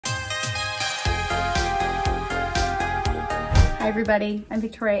Hi everybody, I'm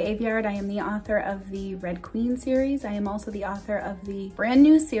Victoria Aveyard. I am the author of the Red Queen series. I am also the author of the brand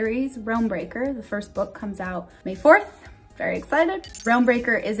new series, Realmbreaker. The first book comes out May 4th. Very excited.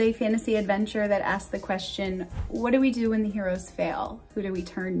 Realmbreaker is a fantasy adventure that asks the question, what do we do when the heroes fail? Who do we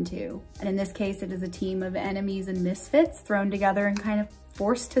turn to? And in this case, it is a team of enemies and misfits thrown together and kind of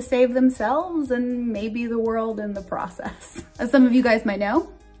forced to save themselves and maybe the world in the process. As some of you guys might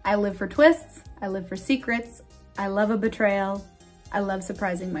know, I live for twists, I live for secrets, I love a betrayal, I love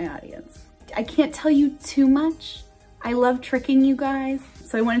surprising my audience. I can't tell you too much. I love tricking you guys,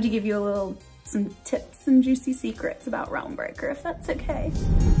 so I wanted to give you some tips and juicy secrets about Realmbreaker, if that's okay.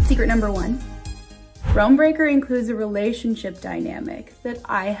 Secret number 1. Realmbreaker includes a relationship dynamic that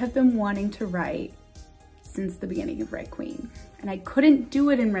I have been wanting to write since the beginning of Red Queen. And I couldn't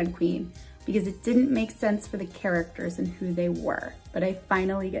do it in Red Queen because it didn't make sense for the characters and who they were. But I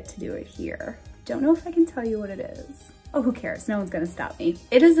finally get to do it here. Don't know if I can tell you what it is. Oh, who cares? No one's gonna stop me.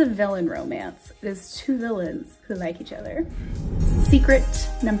 It is a villain romance. It is 2 villains who like each other. Secret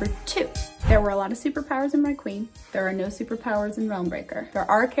number 2. There were a lot of superpowers in Red Queen. There are no superpowers in Realmbreaker. There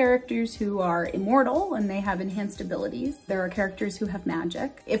are characters who are immortal and they have enhanced abilities. There are characters who have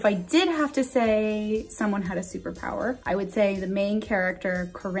magic. If I did have to say someone had a superpower, I would say the main character,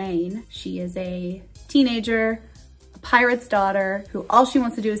 Corayne. She is a teenager, a pirate's daughter, who all she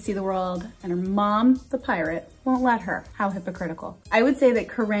wants to do is see the world, and her mom, the pirate, won't let her. How hypocritical. I would say that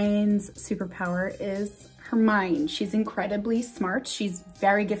Corayne's superpower is her mind. She's incredibly smart. She's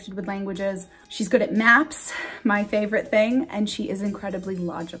very gifted with languages. She's good at maps, my favorite thing, and she is incredibly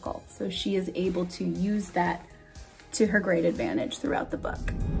logical. So she is able to use that to her great advantage throughout the book.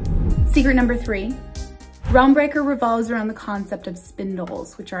 Secret number 3. Realmbreaker revolves around the concept of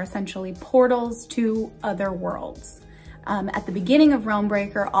spindles, which are essentially portals to other worlds. At the beginning of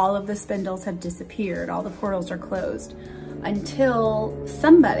Realmbreaker, all of the spindles have disappeared. All the portals are closed until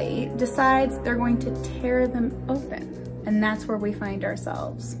somebody decides they're going to tear them open. And that's where we find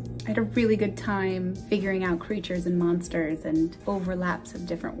ourselves. I had a really good time figuring out creatures and monsters and overlaps of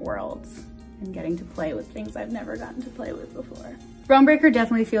different worlds and getting to play with things I've never gotten to play with before. Realmbreaker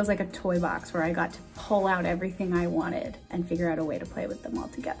definitely feels like a toy box where I got to pull out everything I wanted and figure out a way to play with them all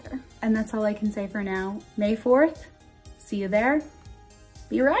together. And that's all I can say for now. May 4th, see you there.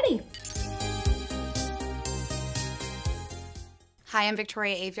 Be ready. Hi, I'm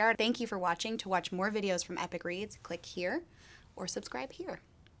Victoria Aveyard. Thank you for watching. To watch more videos from Epic Reads, click here or subscribe here.